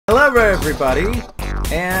Hello everybody,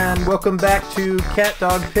 and welcome back to Cat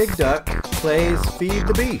Dog Pig Duck Plays Feed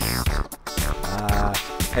the Beast.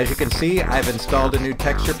 As you can see, I've installed a new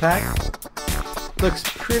texture pack. Looks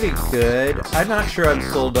pretty good. I'm not sure I'm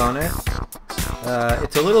sold on it.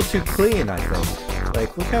 It's a little too clean, I think.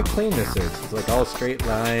 Like, look how clean this is. It's like all straight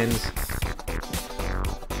lines.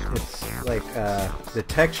 It's like, the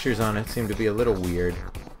textures on it seem to be a little weird.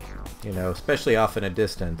 You know, especially off in a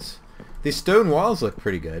distance. These stone walls look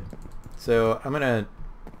pretty good. So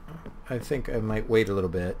I think I might wait a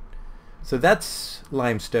little bit. So that's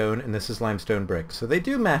limestone and this is limestone brick. So they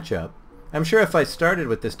do match up. I'm sure if I started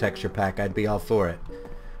with this texture pack I'd be all for it.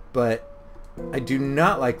 But I do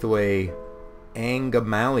not like the way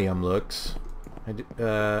Angamalium looks.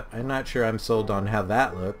 I'm not sure I'm sold on how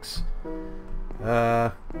that looks.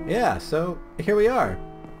 Yeah, so here we are.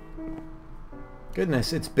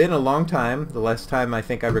 Goodness, it's been a long time. The last time I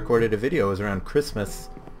think I recorded a video was around Christmas.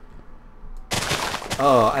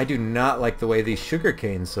 Oh, I do not like the way these sugar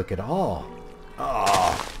canes look at all.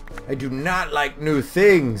 Oh, I do not like new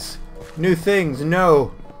things. New things,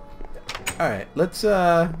 no. Alright, let's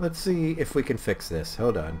see if we can fix this.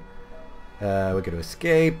 Hold on. We're going to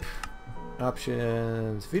escape.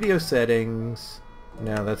 Options. Video settings.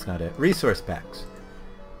 No, that's not it. Resource packs.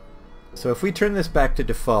 So if we turn this back to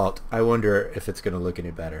default, I wonder if it's going to look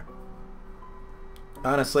any better.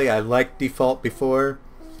 Honestly, I liked default before.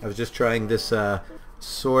 I was just trying this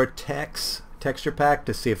Sortex texture pack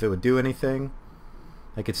to see if it would do anything.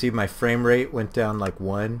 I could see my frame rate went down like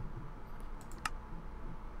 1.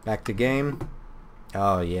 Back to game.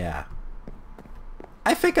 Oh yeah.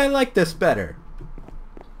 I think I like this better.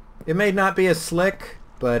 It may not be as slick,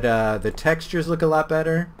 but the textures look a lot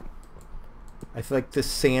better. I feel like this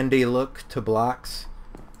sandy look to blocks.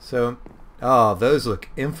 So, oh, those look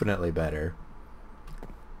infinitely better.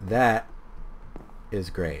 That is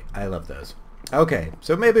great. I love those. Okay,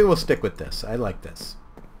 so maybe we'll stick with this. I like this.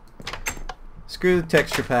 Screw the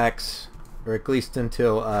texture packs, or at least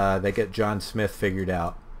until they get John Smith figured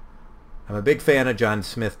out. I'm a big fan of John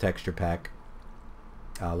Smith texture pack.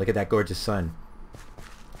 Look at that gorgeous sun.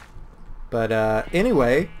 But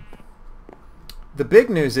anyway, the big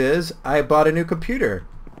news is I bought a new computer.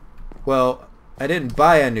 Well, I didn't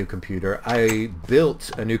buy a new computer. I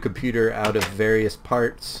built a new computer out of various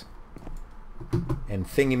parts and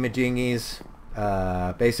thingy-majingies.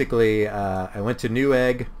 Basically, I went to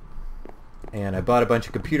Newegg and I bought a bunch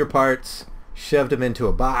of computer parts, shoved them into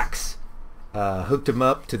a box, hooked them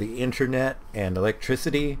up to the internet and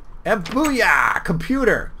electricity, and booyah!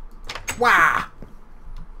 Computer! Wow!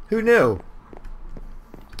 Who knew?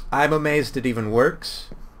 I'm amazed it even works.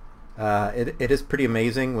 It is pretty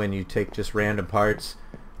amazing when you take just random parts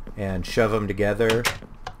and shove them together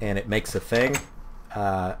and it makes a thing.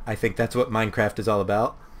 I think that's what Minecraft is all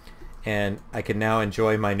about. And I can now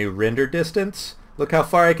enjoy my new render distance. Look how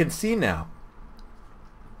far I can see now.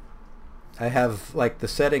 I have like the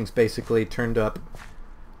settings basically turned up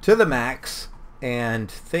to the max and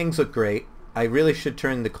things look great. I really should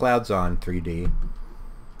turn the clouds on 3D.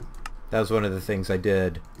 That was one of the things I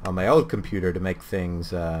did on my old computer to make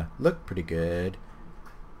things look pretty good.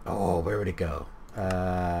 Oh, where would it go?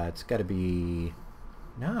 It's got to be...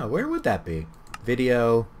 No, where would that be?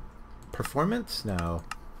 Video... Performance? No.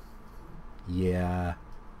 Yeah.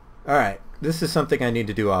 Alright, this is something I need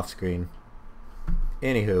to do off screen.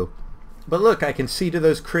 Anywho. But look, I can see to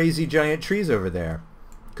those crazy giant trees over there.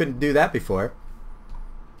 Couldn't do that before.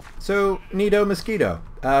 So, neato mosquito.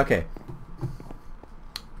 Okay.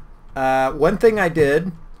 One thing I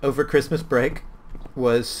did over Christmas break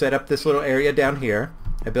was set up this little area down here.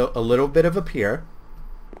 I built a little bit of a pier.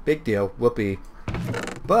 Big deal, whoopee.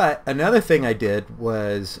 But another thing I did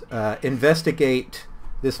was investigate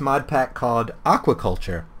this mod pack called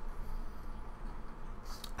Aquaculture.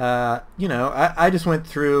 You know, I just went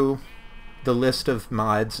through the list of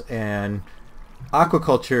mods and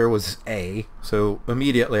Aquaculture was A, so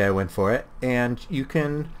immediately I went for it. And you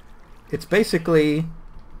can, it's basically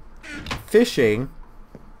fishing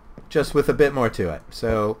just with a bit more to it.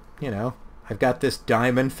 So, you know, I've got this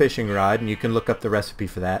diamond fishing rod and you can look up the recipe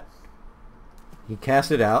for that. You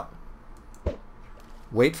cast it out,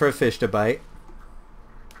 wait for a fish to bite,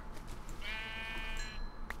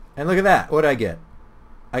 and look at that. What did I get?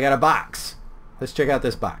 I got a box. Let's check out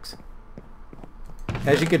this box.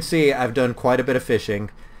 As you can see, I've done quite a bit of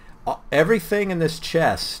fishing. Everything in this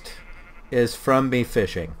chest is from me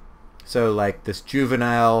fishing. So like this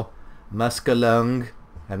juvenile muskalung,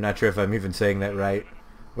 I'm not sure if I'm even saying that right,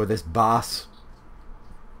 or this boss.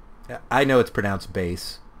 I know it's pronounced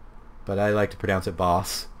bass, but I like to pronounce it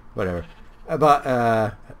boss. Whatever. I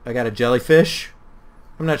got a jellyfish.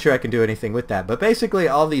 I'm not sure I can do anything with that. But basically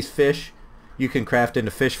all these fish you can craft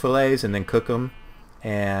into fish fillets and then cook them.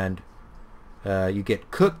 And you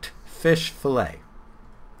get cooked fish fillet.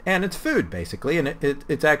 And it's food basically. And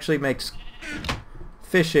it actually makes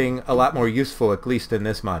fishing a lot more useful, at least in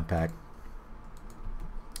this mod pack.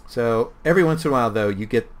 So every once in a while though you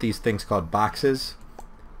get these things called boxes.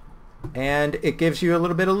 And it gives you a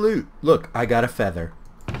little bit of loot. Look, I got a feather.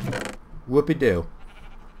 Whoopie-doo.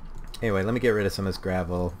 Anyway, let me get rid of some of this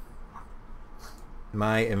gravel.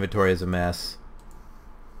 My inventory is a mess.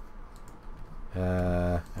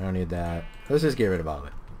 I don't need that. Let's just get rid of all of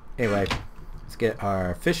it. Anyway, let's get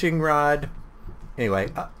our fishing rod. Anyway,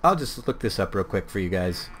 I'll just look this up real quick for you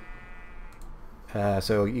guys.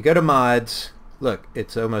 So you go to mods. Look,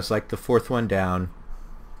 it's almost like the fourth one down.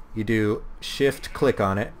 You do shift click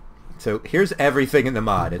on it. So here's everything in the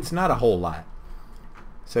mod. It's not a whole lot.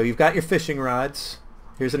 So you've got your fishing rods.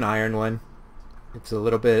 Here's an iron one. It's a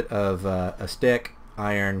little bit of a stick,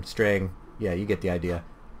 iron, string. Yeah, you get the idea.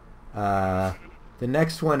 The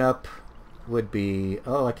next one up would be...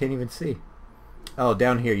 Oh, I can't even see. Oh,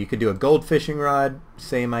 down here you could do a gold fishing rod.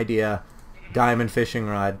 Same idea. Diamond fishing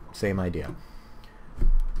rod. Same idea.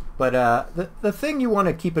 But the thing you want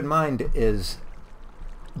to keep in mind is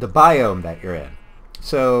the biome that you're in.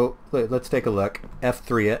 So let's take a look.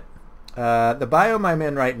 F3 it. The biome I'm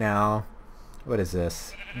in right now, what is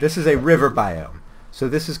this? This is a river biome. So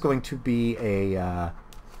this is going to be a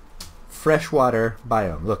freshwater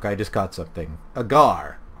biome. Look, I just caught something. A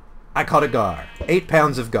gar. I caught a gar. 8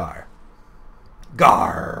 pounds of gar.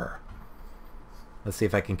 Gar. Let's see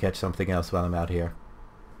if I can catch something else while I'm out here.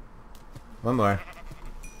 One more.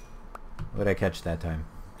 What did I catch that time?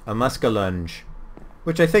 A muskellunge,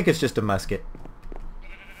 which I think is just a musket.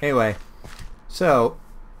 Anyway, so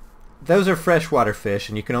those are freshwater fish,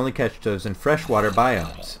 and you can only catch those in freshwater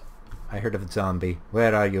biomes. I heard of a zombie.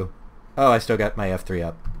 Where are you? Oh, I still got my F3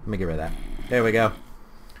 up. Let me get rid of that. There we go.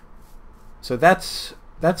 So those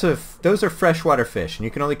are freshwater fish, and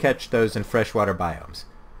you can only catch those in freshwater biomes.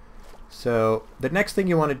 So the next thing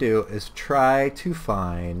you want to do is try to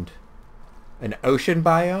find an ocean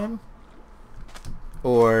biome,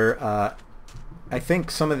 or I think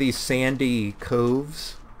some of these sandy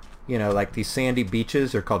coves, you know, like these sandy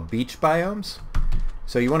beaches are called beach biomes.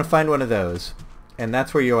 So you want to find one of those, and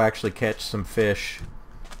that's where you'll actually catch some fish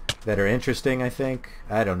that are interesting, I think.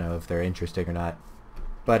 I don't know if they're interesting or not.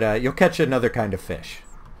 But you'll catch another kind of fish.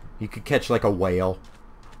 You could catch like a whale.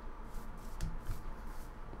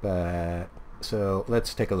 So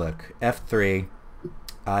let's take a look. F3.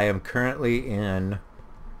 I am currently in...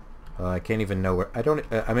 I can't even know where...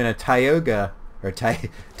 I'm in a Tioga. Or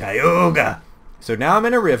Tioga! So now I'm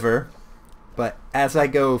in a river. But as I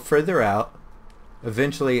go further out,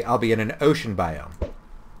 eventually I'll be in an ocean biome.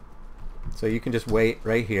 So you can just wait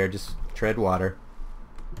right here. Just tread water.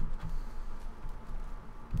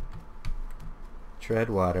 Tread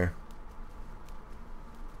water.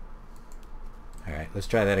 Alright, let's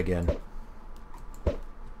try that again.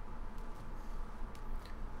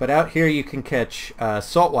 But out here you can catch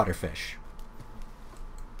saltwater fish.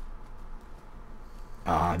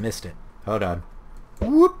 Ah, I missed it. Hold on.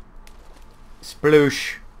 Whoop!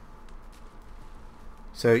 Sploosh.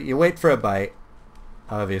 So you wait for a bite,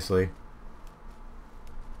 obviously.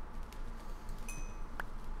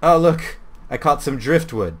 Oh look! I caught some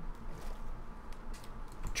driftwood.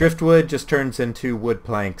 Driftwood just turns into wood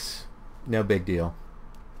planks. No big deal.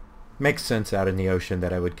 Makes sense out in the ocean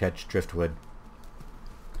that I would catch driftwood.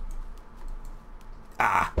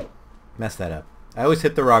 Ah! Messed that up. I always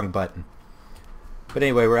hit the wrong button. But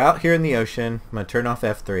anyway, we're out here in the ocean. I'm going to turn off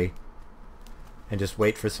F3 and just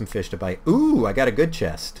wait for some fish to bite. Ooh, I got a good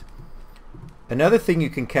chest. Another thing you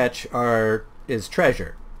can catch is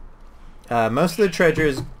treasure. Most of the treasure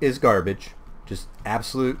is garbage. Just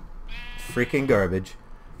absolute freaking garbage.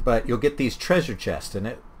 But you'll get these treasure chests,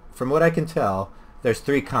 and from what I can tell, there's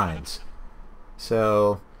 3 kinds.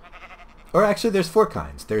 So, or actually there's 4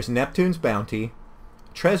 kinds. There's Neptune's Bounty,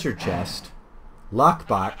 treasure chest,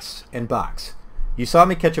 lockbox, and box. You saw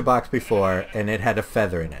me catch a box before, and it had a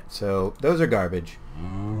feather in it. So those are garbage.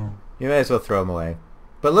 You may as well throw them away.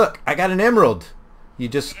 But look, I got an emerald. You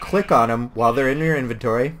just click on them while they're in your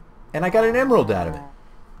inventory, and I got an emerald out of it.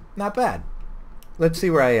 Not bad. Let's see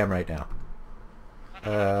where I am right now.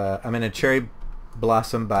 I'm in a cherry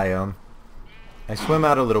blossom biome. I swim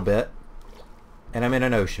out a little bit, and I'm in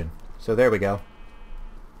an ocean. So there we go.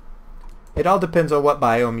 It all depends on what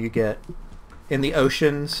biome you get. In the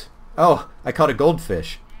oceans... Oh, I caught a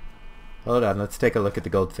goldfish. Hold on, let's take a look at the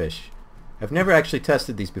goldfish. I've never actually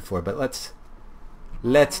tested these before, but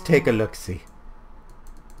let's take a look-see.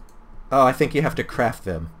 Oh, I think you have to craft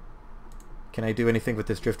them. Can I do anything with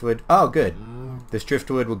this driftwood? Oh, good. This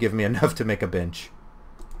driftwood will give me enough to make a bench.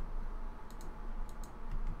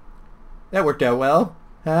 That worked out well,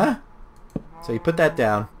 huh? So you put that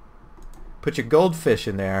down, put your goldfish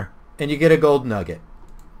in there, and you get a gold nugget.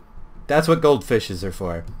 That's what goldfishes are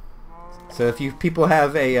for. So if you people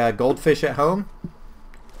have a goldfish at home,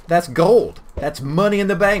 that's gold. That's money in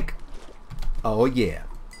the bank. Oh yeah.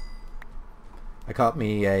 I caught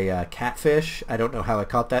me a catfish. I don't know how I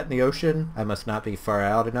caught that in the ocean. I must not be far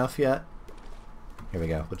out enough yet. Here we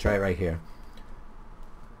go. We'll try it right here.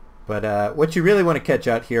 But what you really want to catch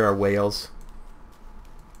out here are whales.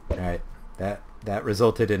 Alright. That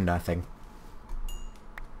resulted in nothing.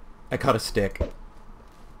 I caught a stick.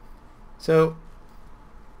 So,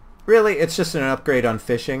 really, it's just an upgrade on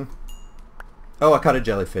fishing. Oh, I caught a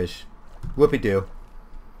jellyfish. Whoopie-doo.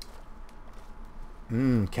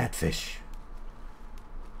 Catfish.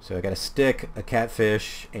 So I got a stick, a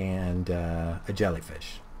catfish, and a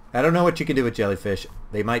jellyfish. I don't know what you can do with jellyfish.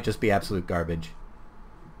 They might just be absolute garbage.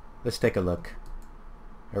 Let's take a look.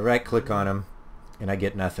 I right-click on them, and I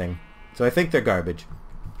get nothing. So I think they're garbage.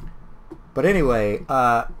 But anyway,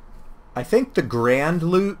 I think the grand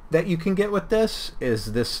loot that you can get with this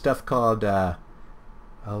is this stuff called, oh,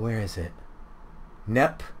 where is it?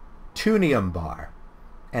 Neptunium bar.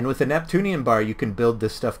 And with the Neptunium bar, you can build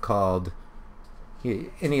this stuff called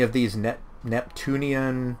any of these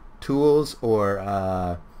Neptunian tools or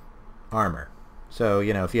armor. So,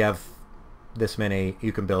 you know, if you have this many,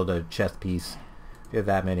 you can build a chest piece. If you have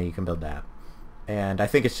that many, you can build that. And I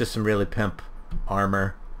think it's just some really pimp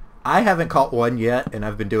armor. I haven't caught one yet, and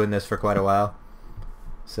I've been doing this for quite a while.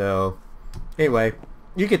 So, anyway,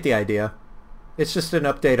 you get the idea. It's just an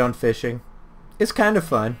update on fishing. It's kind of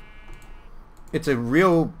fun. It's a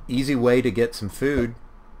real easy way to get some food.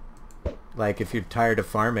 Like, if you're tired of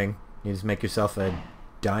farming, you just make yourself a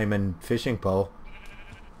diamond fishing pole.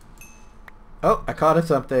 Oh, I caught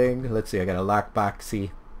something. Let's see, I got a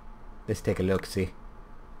lockboxy. Let's take a look-see.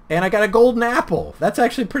 And I got a golden apple. That's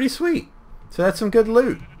actually pretty sweet. So that's some good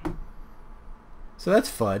loot. So that's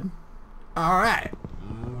fun. Alright.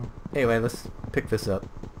 Anyway, let's pick this up.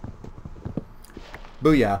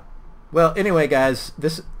 Booyah. Well, anyway, guys,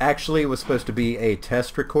 this actually was supposed to be a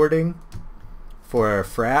test recording for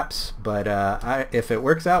Fraps, but if it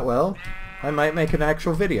works out well, I might make an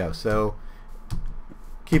actual video, so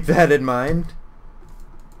keep that in mind.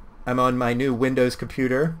 I'm on my new Windows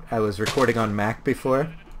computer. I was recording on Mac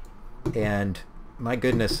before, and my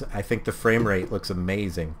goodness, I think the frame rate looks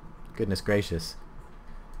amazing. Goodness gracious.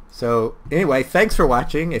 So anyway, thanks for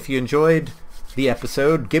watching. If you enjoyed the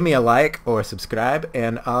episode, give me a like or subscribe,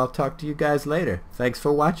 and I'll talk to you guys later. Thanks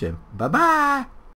for watching. Bye-bye!